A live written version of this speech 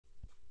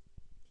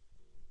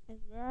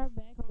We're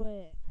back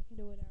with I Can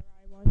Do Whatever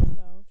I Want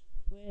show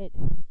with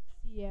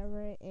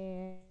Kiarra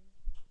and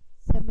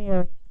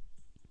Samaria.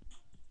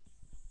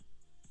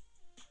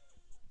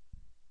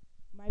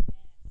 My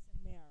bad,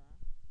 Samara.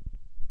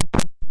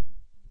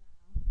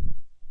 Now,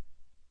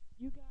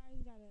 you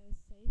guys gotta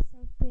say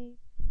something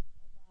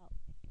about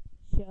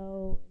the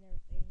show and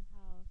everything.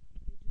 How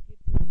did you get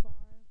this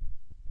far?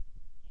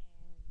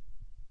 And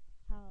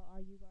how are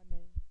you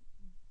gonna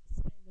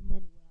spend the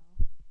money well?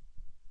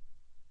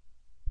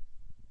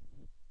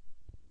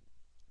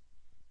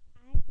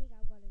 I think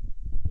I'm gonna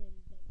spend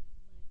the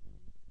money,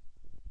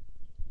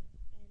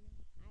 and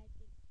I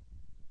think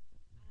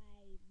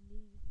I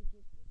need to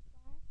get this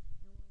far.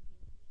 I want to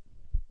get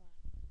real far,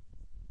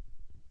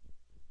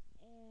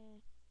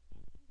 and I'm gonna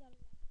Los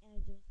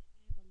Angeles. If I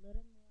have a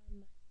little more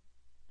money,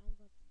 I'm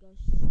going to go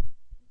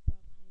shopping for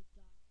my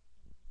daughter and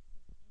my son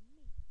and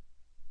me.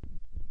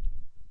 Okay.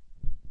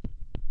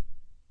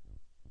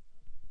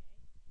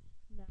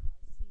 Now,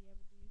 Sierra,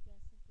 do you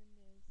got something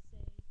to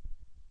say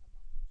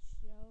about the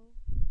show?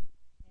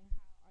 And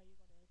how are you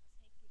gonna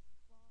take it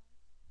far?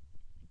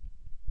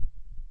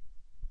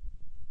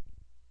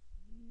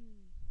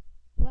 Mm.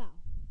 Well,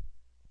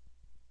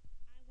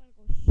 I'm gonna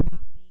go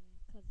shopping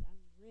because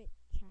I'm rich.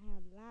 I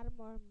have a lot of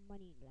more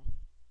money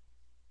left,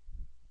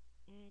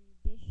 and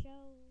this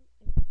show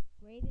is the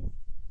greatest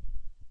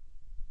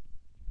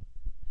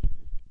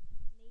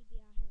maybe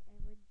I have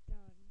ever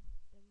done.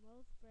 The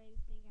most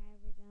greatest thing I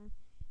ever done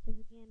is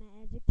again an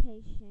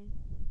education.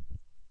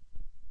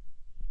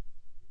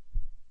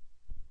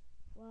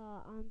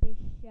 Well, on this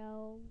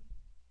show,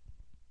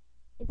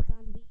 it's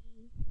gonna be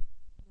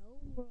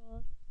no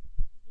rules.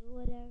 You can do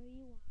whatever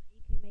you want.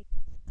 You can make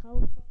us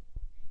colorful.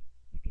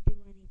 You can do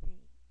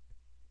anything.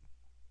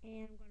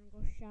 And I'm gonna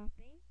go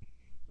shopping.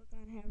 We're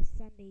gonna have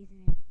Sundays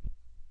and everything.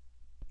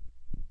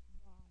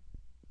 Wow.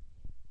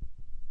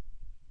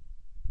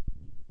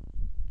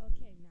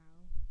 Okay,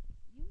 now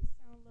you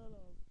sound a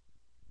little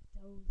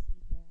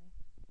dozy there.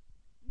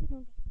 You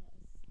don't get the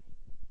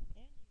excitement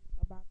energy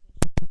about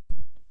this.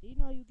 You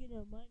know you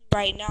getting money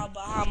right now,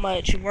 but how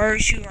much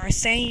words you are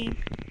saying?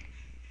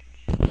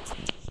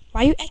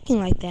 Why you acting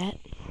like that?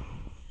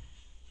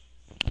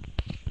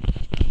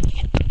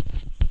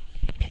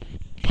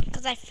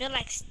 Because I feel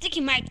like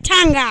sticking my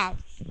tongue out.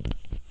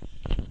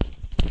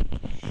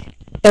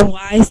 And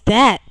why is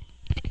that?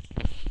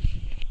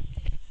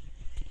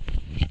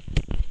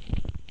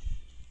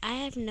 I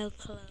have no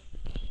clue.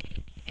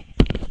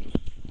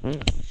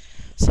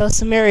 So,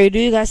 Samaria, do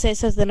you guys say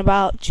something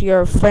about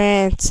your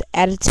friend's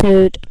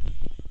attitude?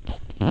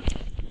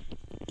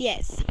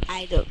 Yes,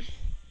 I do.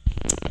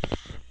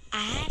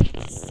 I have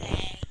to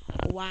say,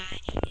 why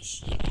is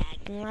she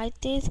acting like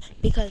this?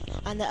 Because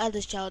on the other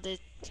show, the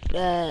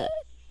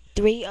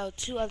three or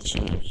two other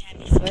shows that we had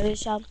before this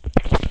show,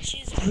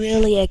 she's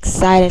really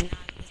excited. Now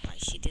it's like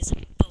she just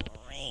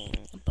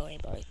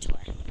boring tour.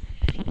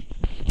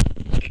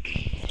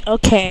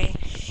 Okay,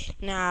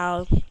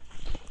 now,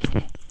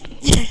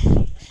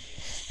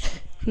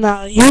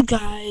 now you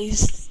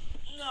guys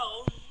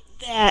know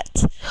that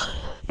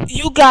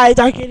you guys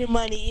are getting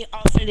money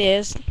off of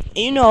this.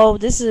 You know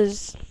this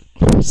is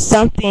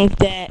something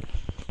that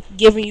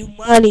giving you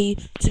money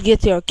to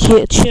get your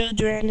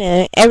children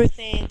and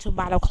everything to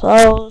buy the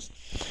clothes,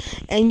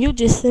 and you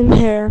just sitting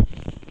here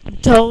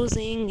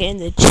dozing in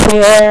the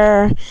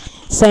chair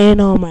saying,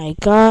 "Oh my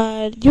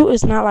God, you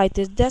is not like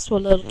this." That's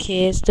what little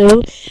kids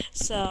do.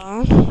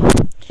 So,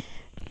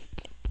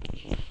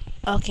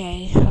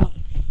 okay,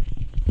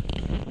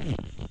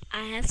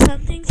 I have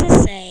something to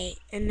say.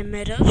 In the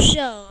middle of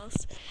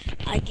shows,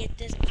 I get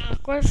this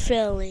awkward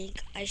feeling.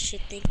 I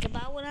should think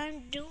about what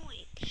I'm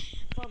doing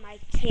for my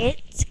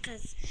kids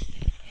because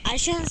I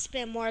shouldn't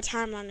spend more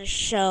time on the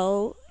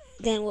show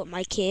than with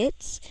my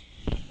kids.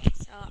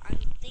 So I'm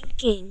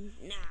thinking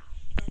now.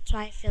 That's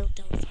why I feel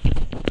dozy.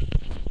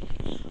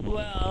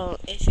 well,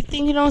 if you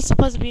think you don't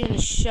supposed to be in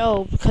the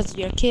show because of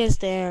your kids,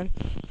 then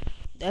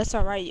that's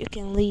all right. You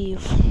can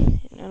leave.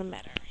 It doesn't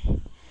matter.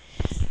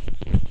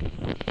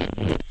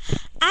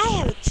 I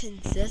have a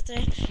twin sister,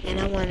 and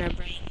I want to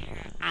bring her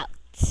out.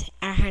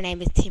 Her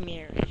name is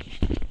Timira.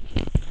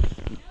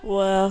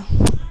 Well,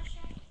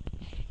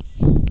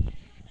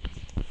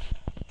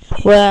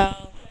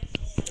 well,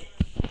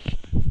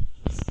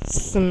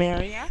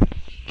 Samaria.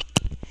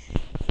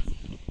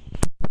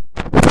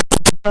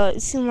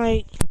 It seemed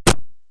like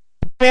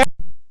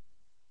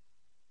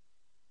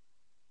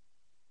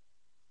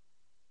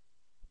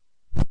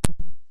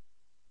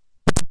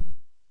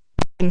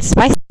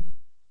spicy.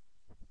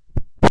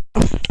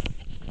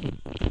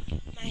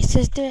 My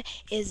sister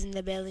is in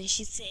the building.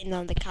 She's sitting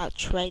on the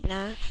couch right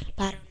now,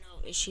 but I don't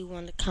know if she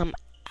want to come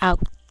out.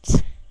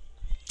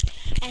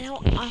 And I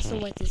also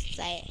want to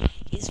say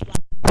is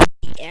why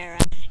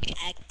Kiarra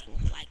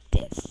acting like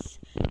this.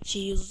 She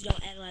usually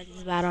don't act like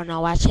this, but I don't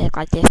know why she act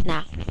like this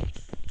now.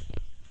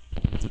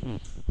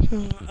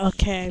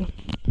 Okay.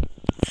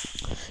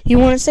 You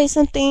want to say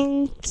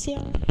something,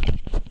 Sierra?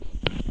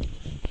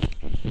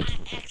 I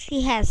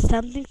actually have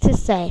something to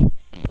say.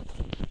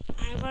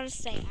 I'm want to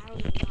say, I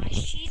don't know why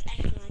she's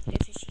acting like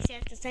this, and she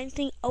says the same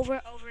thing over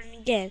and over and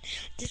again.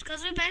 Just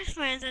because we're best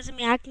friends doesn't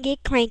mean I can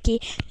get cranky.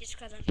 Just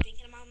because I'm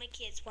thinking about my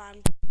kids while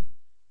I'm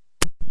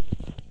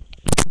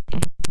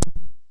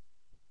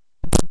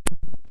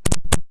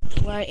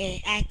word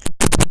and act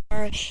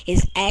word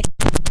is act.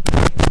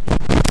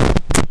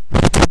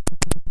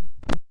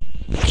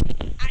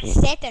 I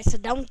said that, so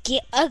don't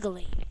get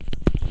ugly.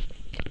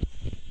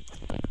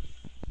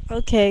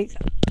 Okay.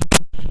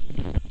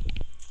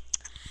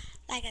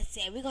 Like I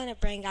said, we're gonna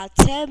bring out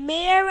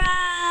Tamara.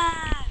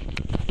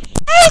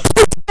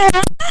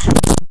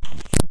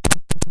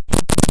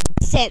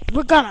 Said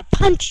we're gonna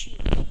punch you.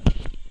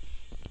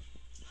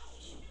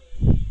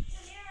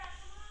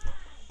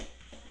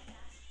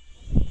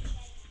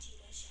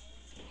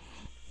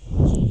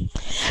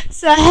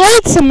 So hey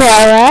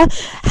Tamara,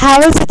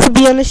 how is it to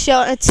be on the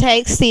show and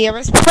take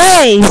Sierra's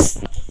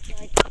place?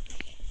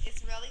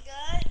 It's really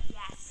good?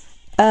 Yes.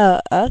 Oh,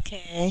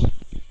 okay.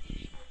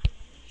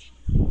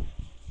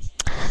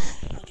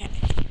 Okay.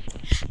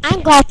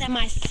 I'm glad that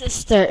my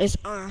sister is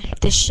on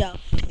the show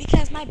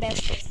because my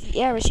best friend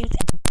Kiarra, she was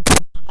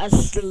a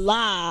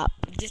slob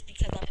just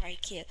because of her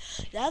kid.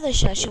 The other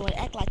show, she would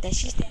act like that.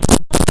 She said,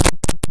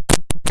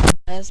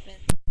 husband,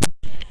 she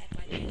would act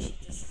like that.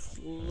 She's a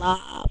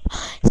slob.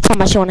 She's talking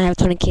about she want to have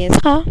 20 kids,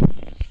 huh?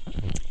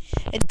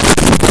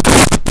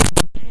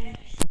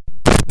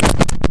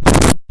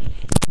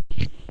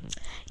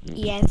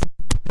 Yes.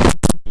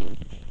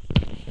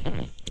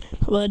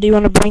 Well, do you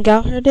want to bring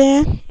out her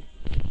then?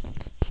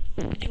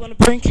 Do you want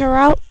to bring her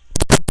out?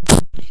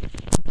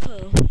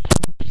 Who?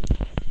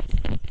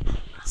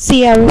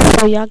 Sierra,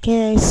 so y'all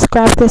can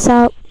scrap this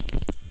out.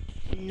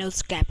 No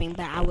scrapping,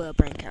 but I will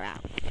bring her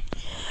out.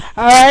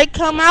 Alright,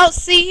 come out,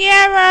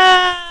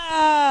 Sierra!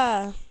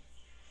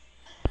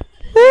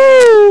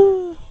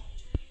 Woo!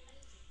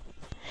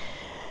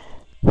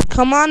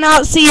 Come on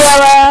out,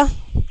 Sierra!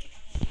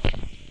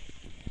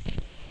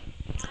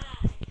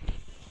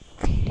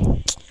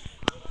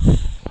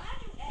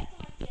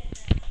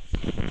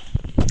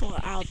 Well,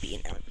 I'll be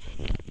in it.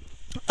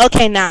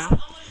 Okay, now.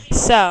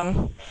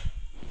 So.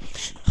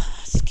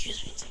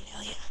 Excuse me,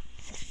 Amelia.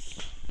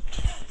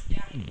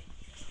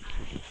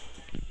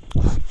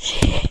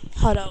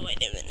 Hold on, wait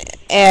a minute.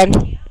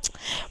 And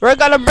we're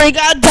gonna bring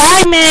out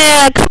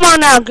Diamond! Come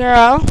on out,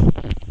 girl.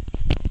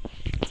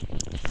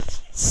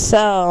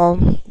 So,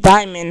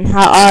 Diamond,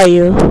 how are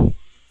you?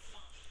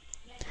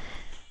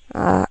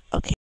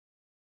 Okay.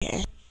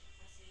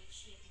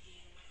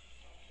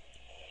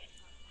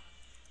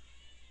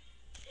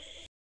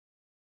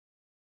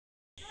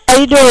 How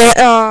you doing?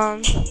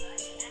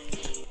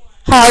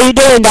 How are you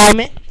doing,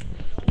 Diamond?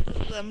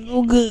 I'm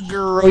doing good,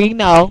 girl. You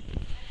know.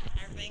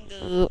 Everything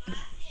good.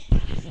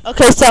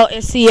 Okay, so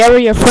is Sierra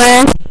your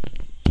friend?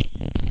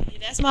 Yeah,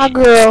 that's my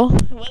girl.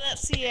 What up,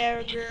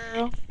 Sierra,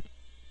 girl?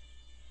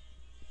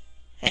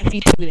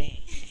 Happy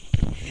today.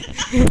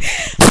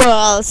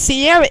 Well,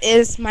 Sierra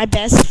is my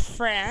best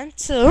friend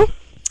too,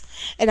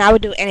 and I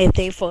would do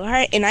anything for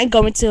her. And I'm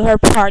going to her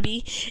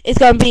party. It's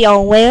gonna be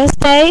on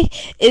Wednesday.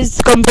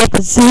 It's gonna be at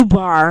the Zoo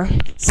Bar.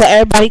 So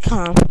everybody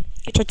come.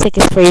 Get your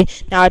tickets free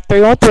now at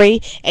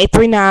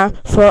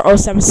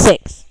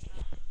 313-839-4076.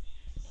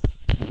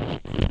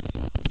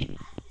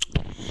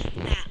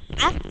 Now, I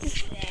have to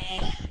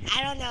say,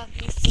 I don't know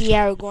if Miss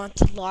Sierra going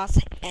to Los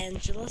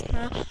Angeles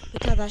now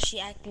because she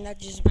acting like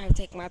she's about to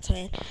take my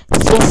twin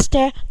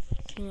sister.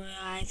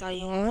 Realize all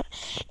you want.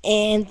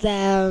 And,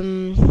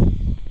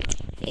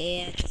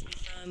 yeah, just be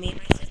showing me and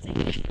my sister.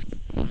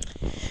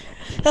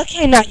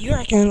 Okay, now you're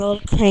acting a little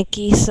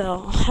cranky.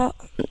 So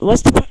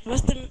what's the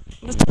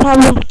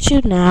problem with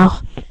you now?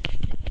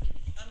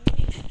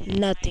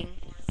 Nothing.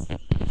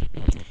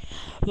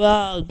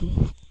 Well,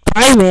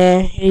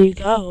 Diamond, here you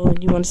go.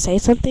 You want to say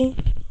something?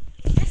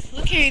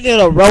 Look here, you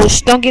little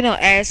roach. Don't get no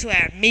ass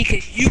at me,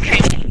 cause you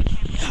can't.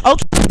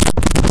 Okay.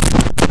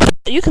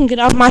 You can get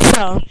off my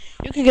show.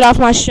 You can get off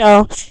my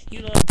show.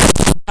 You little,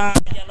 you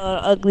little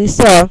ugly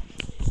so.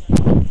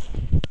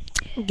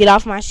 Get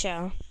off my show.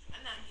 I'm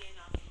not getting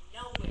off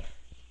nowhere.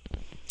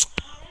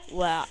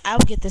 Well, I'll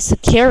get the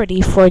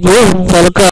security for you, little girl.